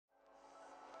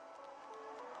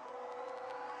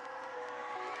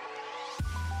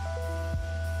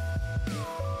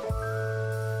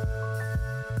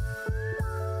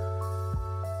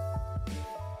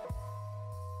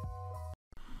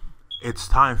It's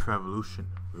time for evolution.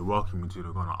 We welcome you to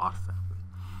the Gonna Art family.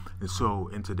 And so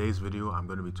in today's video, I'm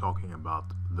going to be talking about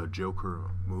the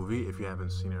Joker movie. If you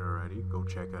haven't seen it already, go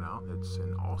check it out. It's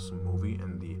an awesome movie,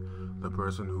 and the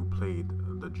person who played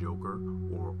the Joker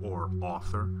or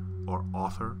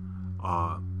author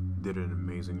did an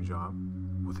amazing job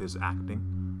with his acting.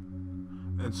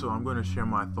 And so I'm going to share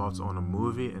my thoughts on the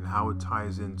movie and how it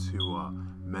ties into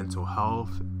mental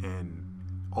health and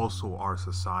also our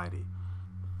society.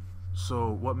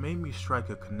 So what made me strike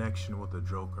a connection with the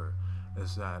Joker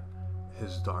is that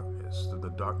his darkness,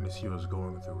 the darkness he was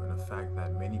going through, and the fact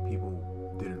that many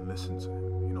people didn't listen to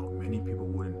him. You know, many people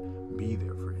wouldn't be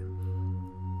there for him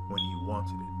when he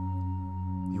wanted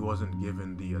it. He wasn't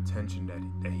given the attention that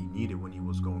he needed when he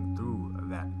was going through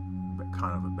that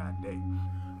kind of a bad day.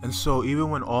 And so even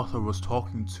when Arthur was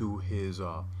talking to his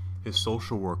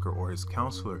social worker or his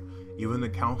counselor, even the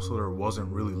counselor wasn't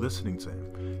really listening to him.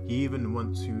 He even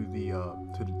went to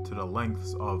the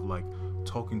lengths of like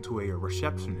talking to a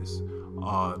receptionist,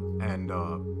 and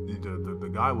the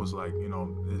guy was like, you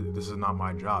know, this is not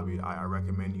my job. I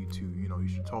recommend you to, you know, you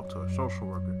should talk to a social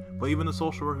worker. But even the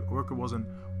social worker wasn't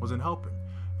helping,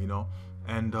 you know,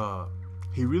 and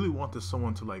he really wanted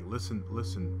someone to like listen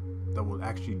that would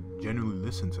actually genuinely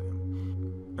listen to him.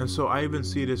 And so I even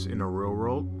see this in the real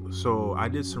world. So I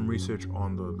did some research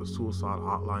on the suicide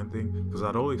hotline thing, because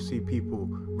I'd always see people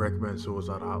recommend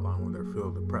suicide hotline when they're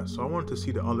feeling depressed. So I wanted to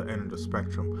see the other end of the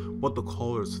spectrum, what the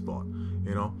callers thought,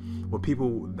 you know, what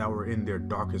people that were in their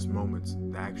darkest moments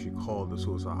that actually called the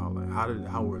suicide hotline,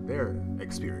 how were their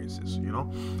experiences, you know.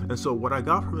 And so what I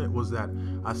got from it was that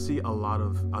I'd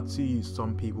see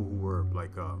some people who were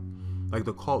like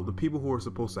the people who were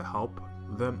supposed to help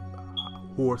them,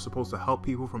 who are supposed to help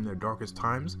people from their darkest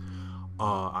times.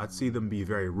 I'd see them be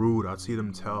very rude. I'd see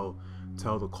them tell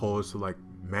the callers to like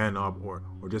man up or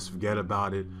just forget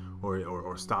about it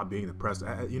or stop being depressed,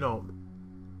 you know,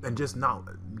 and just not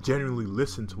genuinely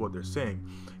listen to what they're saying.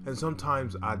 And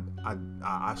sometimes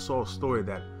I saw a story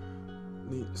that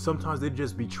sometimes they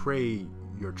just betray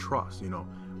your trust, you know.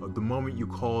 The moment you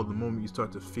call, the moment you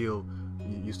start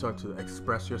to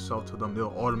express yourself to them,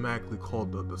 they'll automatically call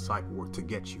the psych ward to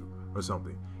get you or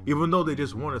something, even though they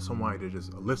just wanted somebody to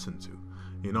just listen to,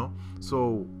 you know.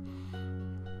 So,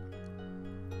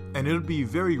 and it'd be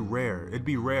rare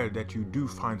that you do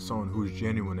find someone who's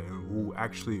genuine and who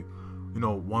actually, you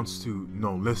know, wants to, you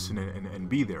know, listen and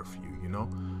be there for you, you know,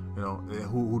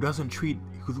 who doesn't treat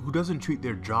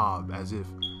their job as if,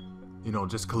 you know,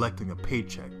 just collecting a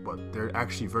paycheck, but they're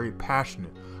actually very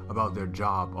passionate about their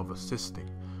job of assisting,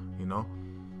 you know,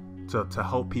 to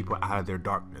help people out of their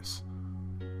darkness.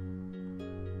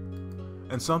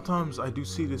 And sometimes I do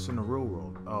see this in the real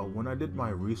world. When I did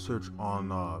my research on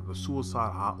the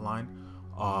suicide hotline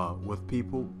with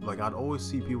people, like I'd always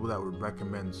see people that would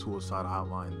recommend suicide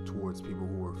hotline towards people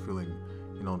who were feeling,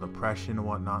 you know, depression and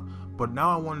whatnot. But now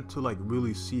I wanted to like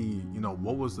really see, you know,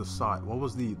 what was the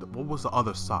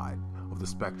other side of the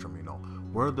spectrum, you know?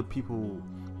 Where are the people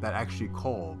that actually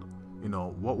called, you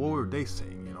know, what were they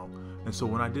saying, you know? And so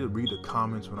when I did read the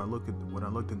comments, when I looked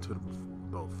into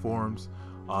the forums,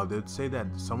 they'd say that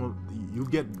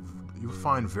you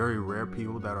find very rare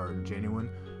people that are genuine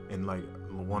and like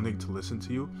wanting to listen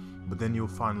to you, but then you'll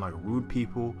find like rude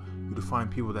people. You'll find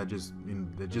people that just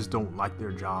don't like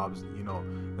their jobs, you know,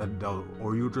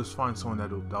 or you'll just find someone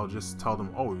that'll just tell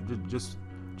them, oh, just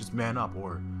man up,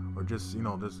 or just, you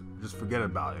know, just forget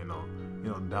about it, you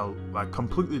know, they'll like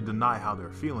completely deny how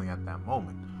they're feeling at that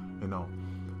moment, you know.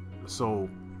 So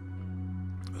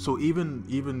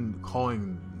even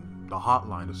calling the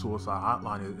hotline, the suicide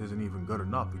hotline, isn't even good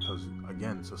enough, because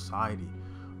again, society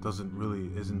doesn't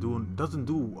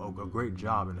do a great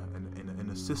job in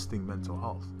assisting mental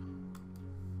health.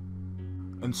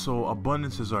 And so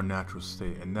abundance is our natural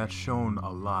state, and that's shown a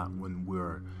lot when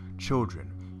we're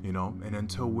children, you know, and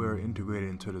until we're integrated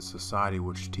into the society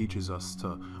which teaches us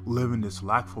to live in this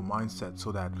lackful mindset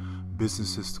so that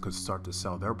businesses could start to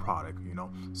sell their product, you know.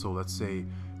 So let's say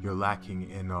you're lacking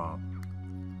in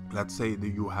let's say that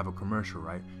you have a commercial,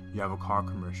 right? You have a car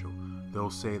commercial. They'll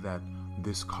say that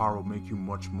this car will make you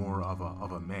much more of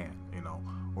a man, you know,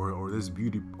 or this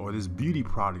beauty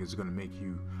product is going to make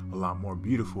you a lot more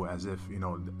beautiful, as if, you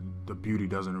know, the beauty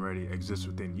doesn't already exist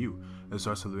within you. It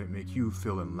starts to make you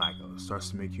feel in lack. It starts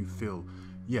to make you feel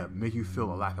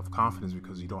a lack of confidence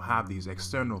because you don't have these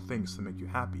external things to make you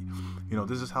happy. You know,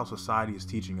 this is how society is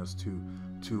teaching us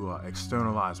to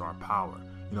externalize our power.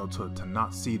 You know, to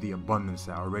not see the abundance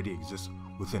that already exists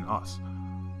within us.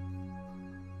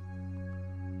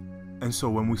 And so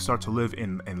when we start to live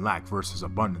in lack versus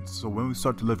abundance, so when we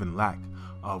start to live in lack,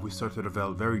 we start to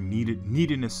develop very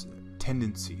neediness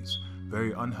tendencies,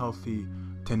 very unhealthy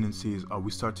tendencies.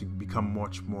 We start to become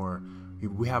much more,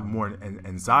 we have more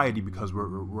anxiety because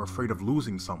we're afraid of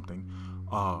losing something.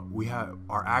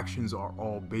 Our actions are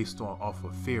all based off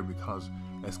of fear because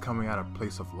it's coming out of a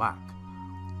place of lack.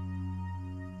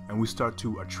 And we start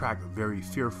to attract very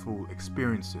fearful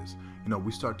experiences.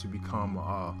 We start to become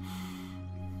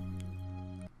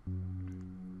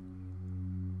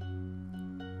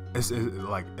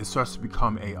it starts to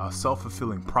become a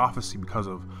self-fulfilling prophecy because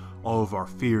of all of our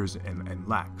fears and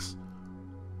lacks.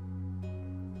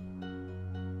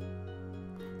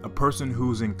 A person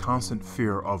who's in constant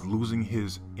fear of losing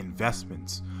his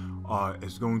investments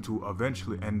is going to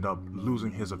eventually end up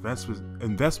losing his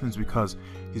investments because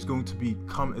it's going to be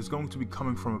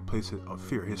coming from a place of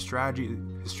fear. His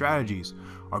strategies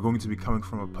are going to be coming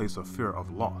from a place of fear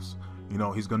of loss.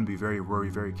 He's going to be very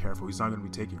worried, very careful. He's not going to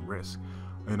be taking risks.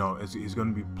 He's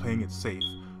going to be playing it safe,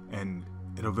 and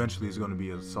it eventually is going to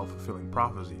be a self-fulfilling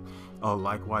prophecy.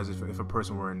 Likewise, if a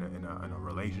person were in a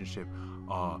relationship,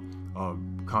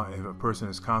 if a person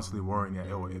is constantly worrying that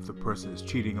if the person is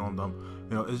cheating on them,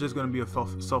 it's just going to be a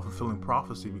self-fulfilling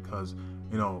prophecy because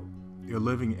you're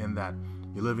living in that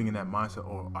mindset.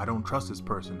 Oh, I don't trust this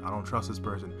person. I don't trust this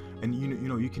person, and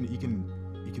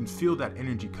you can feel that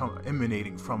energy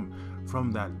emanating from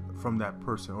that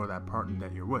person or that partner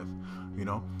that you're with,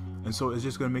 and so it's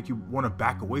just going to make you want to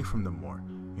back away from them more,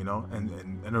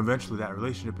 and eventually that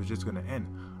relationship is just going to end,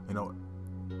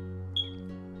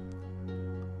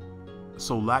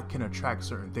 So lack can attract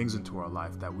certain things into our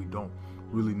life that we don't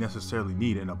really necessarily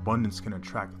need, and abundance can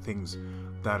attract things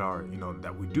that are,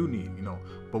 that we do need,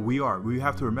 but we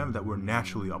have to remember that we're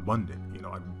naturally abundant.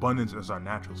 Abundance is our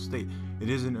natural state. It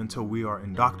isn't until we are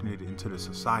indoctrinated into the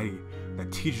society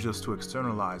that teaches us to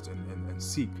externalize and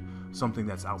seek something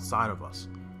that's outside of us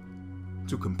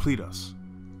to complete us.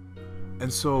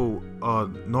 And so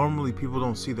normally people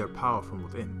don't see their power from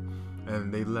within,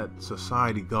 and they let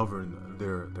society govern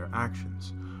their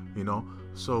actions,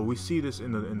 So we see this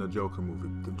in the Joker movie.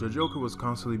 The Joker was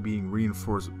constantly being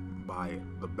reinforced by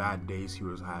the bad days he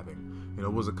was having.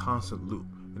 It was a constant loop.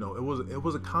 It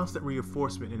was a constant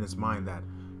reinforcement in his mind that,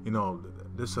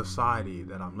 this society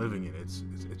that I'm living in, it's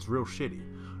real shitty,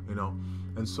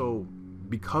 And so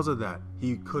because of that,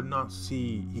 he could not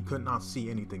see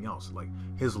anything else. Like,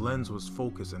 his lens was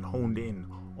focused and honed in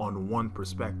on one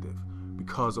perspective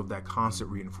because of that constant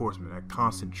reinforcement, that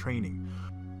constant training.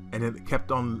 And it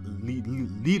kept on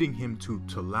leading him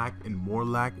to lack and more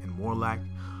lack and more lack,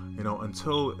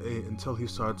 until he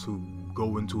started to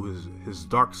go into his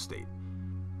dark state,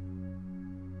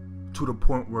 to the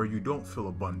point where you don't feel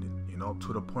abundant,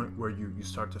 to the point where you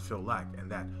start to feel lack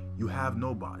and that you have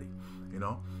nobody,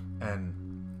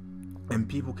 and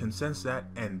people can sense that,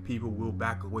 and people will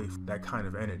back away from that kind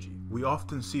of energy. We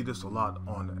often see this a lot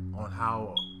on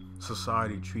how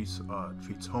society treats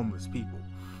homeless people,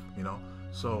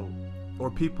 so, or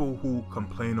people who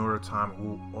complain all the time,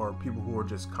 or people who are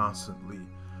just constantly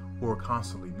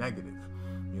negative,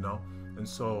 and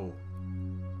so,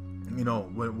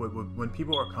 when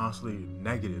people are constantly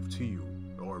negative to you,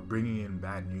 or bringing in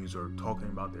bad news, or talking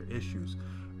about their issues,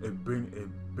 it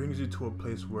brings you to a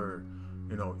place where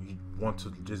you want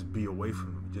to just be away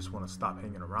from them. You just want to stop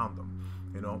hanging around them,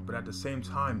 but at the same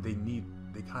time,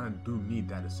 they kind of do need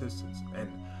that assistance, and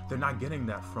if they're not getting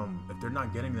that from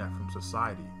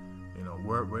society,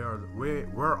 where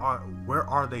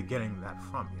are they getting that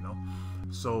from,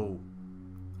 So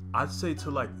I'd say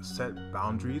to set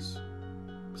boundaries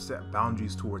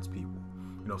towards people,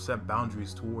 set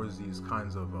boundaries towards these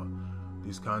kinds of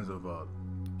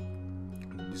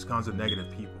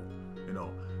negative people,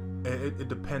 It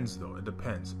depends though. It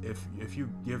depends. If you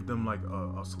give them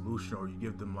a solution, or you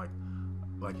give them like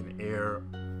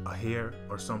a hair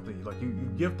or something,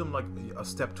 you give them a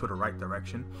step to the right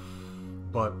direction,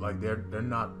 but they're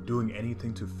not doing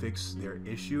anything to fix their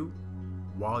issue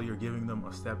while you're giving them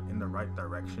a step in the right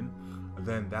direction,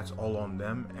 then that's all on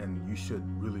them, and you should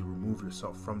really remove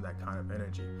yourself from that kind of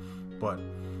energy. But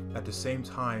at the same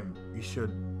time, you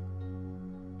should,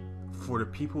 for the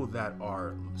people that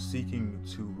are seeking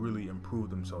to really improve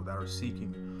themselves, that are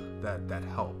seeking that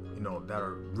help, that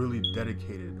are really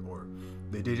dedicated, or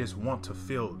they just want to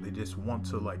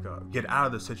get out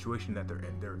of the situation that they're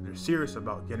in. They're serious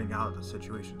about getting out of the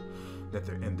situation that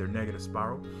they're in, their negative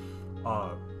spiral.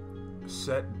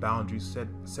 Set boundaries,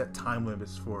 set time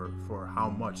limits for how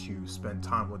much you spend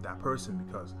time with that person,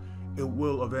 because it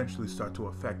will eventually start to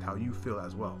affect how you feel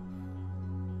as well,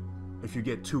 if you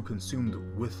get too consumed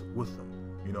with them,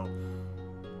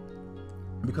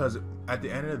 because at the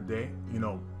end of the day,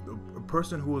 a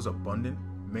person who is abundant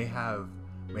may have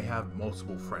may have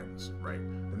multiple friends, right?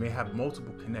 They may have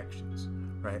multiple connections,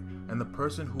 right? And the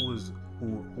person who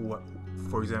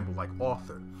for example, like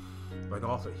author,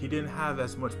 he didn't have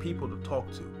as much people to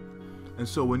talk to. And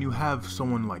so when you have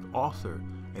someone like author,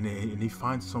 and he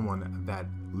finds someone that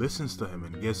listens to him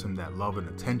and gives him that love and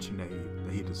attention that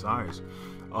he desires,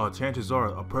 chances are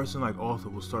a person like author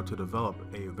will start to develop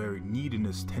a very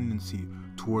neediness tendency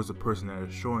towards the person that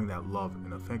is showing that love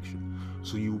and affection.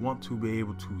 So you want to be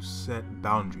able to set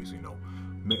boundaries,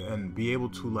 and be able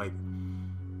to like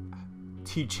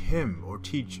teach him or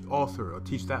teach author or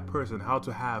teach that person how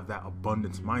to have that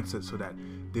abundance mindset, so that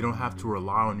they don't have to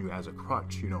rely on you as a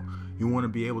crutch. You want to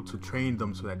be able to train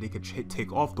them so that they could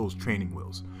take off those training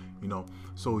wheels.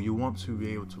 So you want to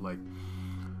be able to like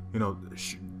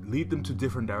lead them to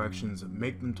different directions,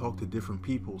 make them talk to different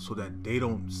people, so that they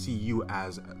don't see you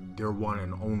as their one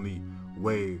and only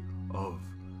way of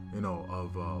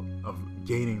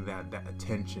gaining that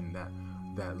attention,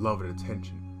 that love and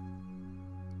attention.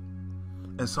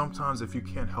 And sometimes if you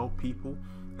can't help people,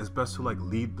 it's best to like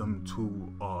lead them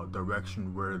to a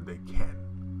direction where they can.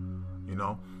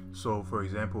 So for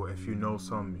example, if you know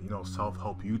some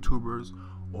self-help YouTubers,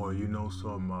 or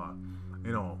some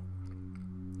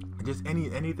just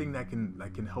anything that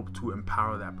can help to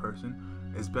empower that person,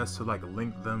 it's best to like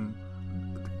link them,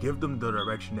 give them the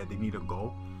direction that they need to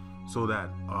go, so that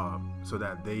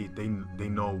they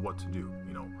know what to do,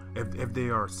 if they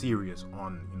are serious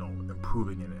on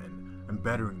improving and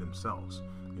bettering themselves.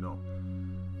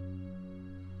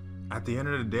 At the end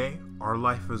of the day, our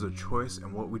life is a choice,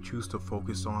 and what we choose to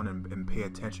focus on and pay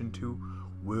attention to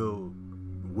will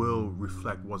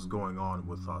reflect what's going on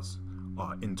with us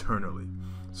internally.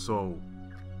 So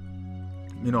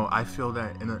I feel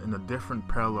that in a different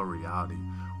parallel reality,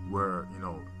 where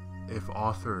if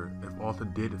author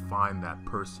did find that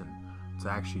person to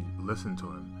actually listen to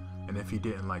him, and if he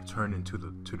didn't like turn into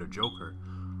the Joker,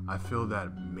 I feel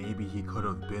that maybe he could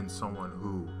have been someone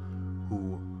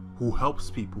who helps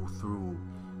people through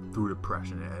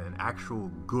depression, and an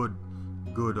actual good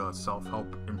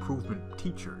self-help improvement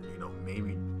teacher.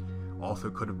 Maybe author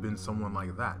could have been someone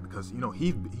like that, because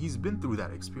he's been through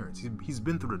that experience. He's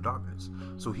been through the darkness,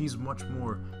 so he's much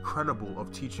more credible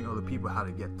of teaching other people how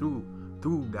to get through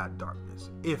that darkness.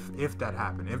 If that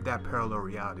happened, if that parallel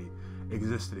reality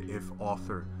existed, if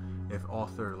author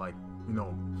like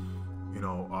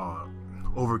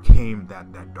overcame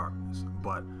that darkness.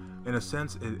 But in a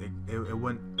sense, it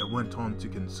went on to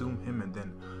consume him, and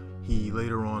then he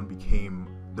later on became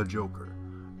the Joker.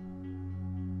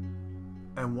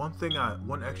 And one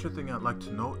extra thing I'd like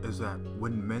to note is that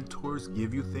when mentors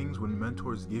give you things, when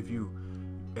mentors give you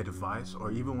advice,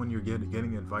 or even when you're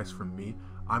getting advice from me,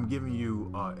 I'm giving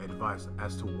you advice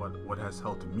as to what has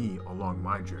helped me along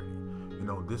my journey.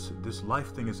 This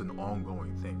life thing is an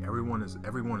ongoing thing. Everyone is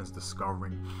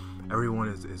discovering, everyone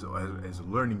is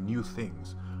learning new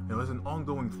things. It's an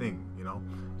ongoing thing.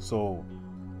 So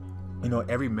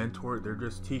every mentor, they're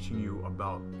just teaching you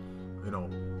about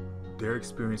their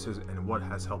experiences and what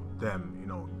has helped them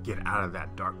get out of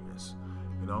that darkness.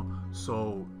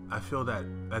 So I feel that,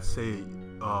 let's say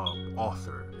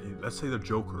let's say the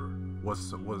Joker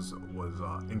was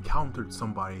encountered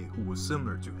somebody who was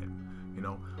similar to him.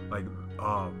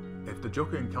 If the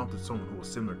Joker encountered someone who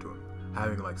was similar to him,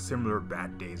 having like similar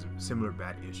bad days, similar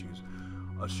bad issues,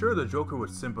 sure, the Joker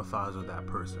would sympathize with that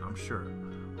person, I'm sure.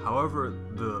 However,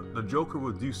 the Joker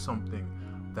would do something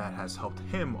that has helped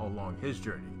him along his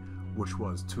journey, which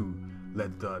was to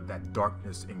let that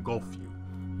darkness engulf you,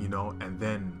 and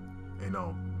then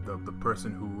the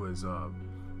person who's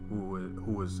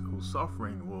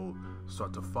suffering will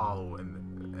start to follow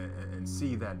and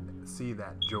see that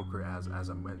Joker as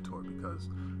a mentor, because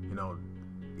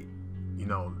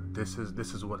this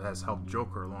is what has helped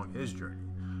Joker along his journey.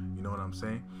 You know what I'm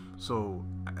saying? So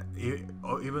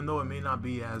even though it may not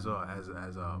be as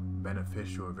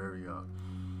beneficial or very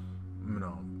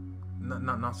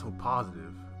not so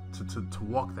positive to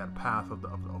walk that path of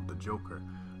the Joker,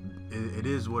 it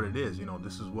is what it is.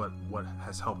 This is what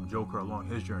has helped Joker along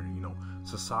his journey.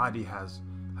 Society has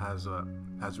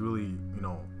really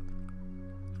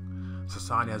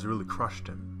society has really crushed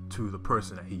him to the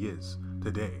person that he is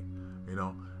today.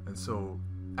 And so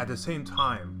at the same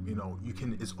time,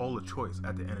 it's all a choice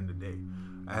at the end of the day.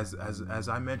 As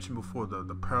I mentioned before,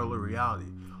 the parallel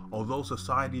reality, although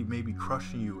society may be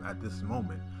crushing you at this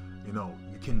moment, you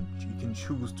can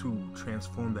choose to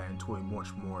transform that into a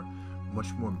much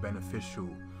more beneficial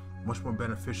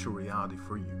reality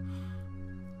for you.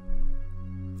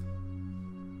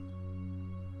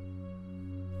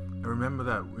 And remember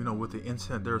that with the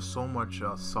internet, there's so much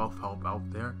self-help out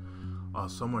there.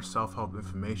 so much self-help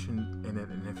information in it,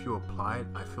 and if you apply it,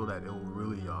 I feel that it will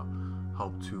really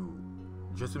help to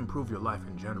just improve your life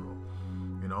in general,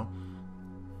 you know.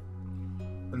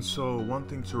 And so one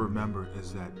thing to remember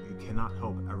is that you cannot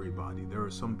help everybody. There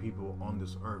are some people on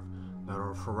this earth that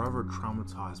are forever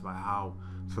traumatized by how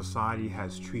society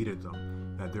has treated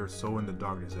them, that they're so in the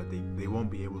darkness that they won't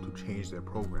be able to change their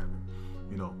programming.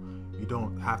 You know, you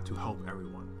don't have to help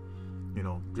everyone. You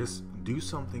know, just do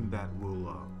something that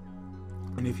will,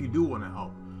 and if you do want to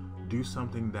help, do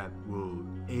something that will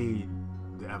aid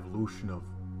the evolution of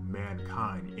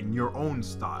mankind in your own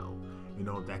style. You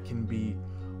know, that can be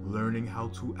learning how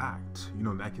to act. You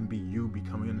know, that can be you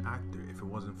becoming an actor. If it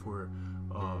wasn't for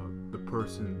the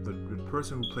person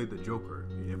who played the Joker,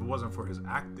 if it wasn't for his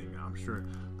acting, I'm sure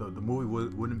the movie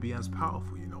wouldn't be as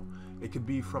powerful. You know, it could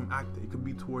be from acting, it could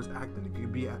be towards acting, it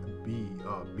could be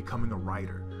becoming a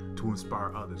writer to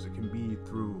inspire others. It can be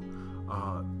through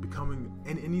becoming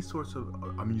any sorts of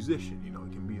a musician. You know,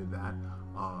 it can be that.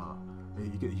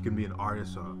 You can be an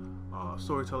artist,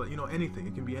 storyteller. You know, anything.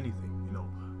 It can be anything. You know,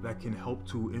 that can help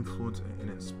to influence and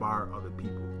inspire other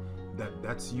people.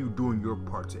 That's you doing your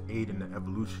part to aid in the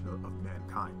evolution of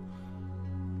mankind.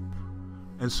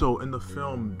 And so in the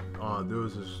film, there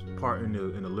was this part in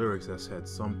the lyrics that said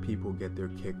some people get their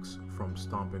kicks from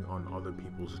stomping on other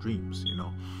people's dreams. You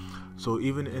know, so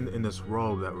even in this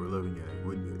world that we're living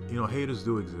in, you know, haters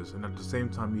do exist, and at the same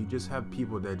time, you just have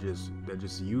people that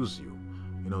just use you.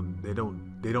 You know, they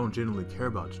don't genuinely care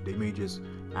about you. They may just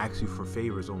ask you for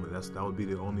favors only. That would be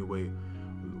the only way,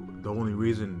 the only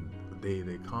reason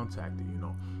they contact you. You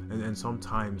know, and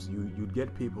sometimes you'd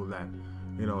get people that,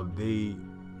 you know,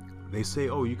 they say,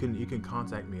 oh, you can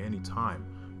contact me anytime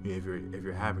if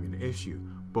you're having an issue.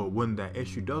 But when that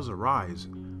issue does arise,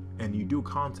 and you do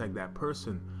contact that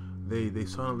person, they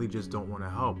suddenly just don't want to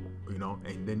help, you know,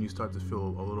 and then you start to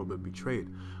feel a little bit betrayed.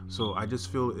 So I just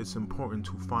feel it's important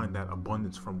to find that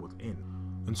abundance from within.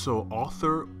 And so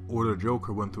Arthur, or the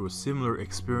Joker, went through a similar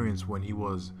experience when he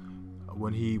was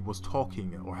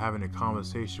talking or having a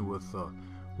conversation with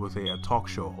a talk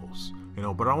show host. You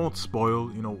know, but I won't spoil.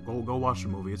 You know, go watch the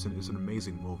movie. It's an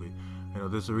amazing movie. You know,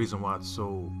 there's a reason why it's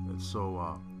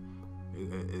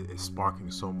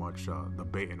sparking so much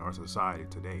debate in our society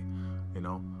today. You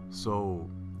know, so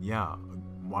yeah,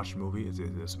 watch the movie.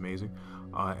 It's amazing.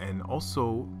 And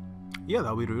also, yeah,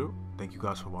 that'll be the video. Thank you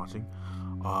guys for watching.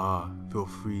 Feel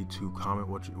free to comment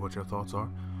what your thoughts are,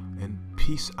 and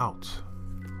peace out.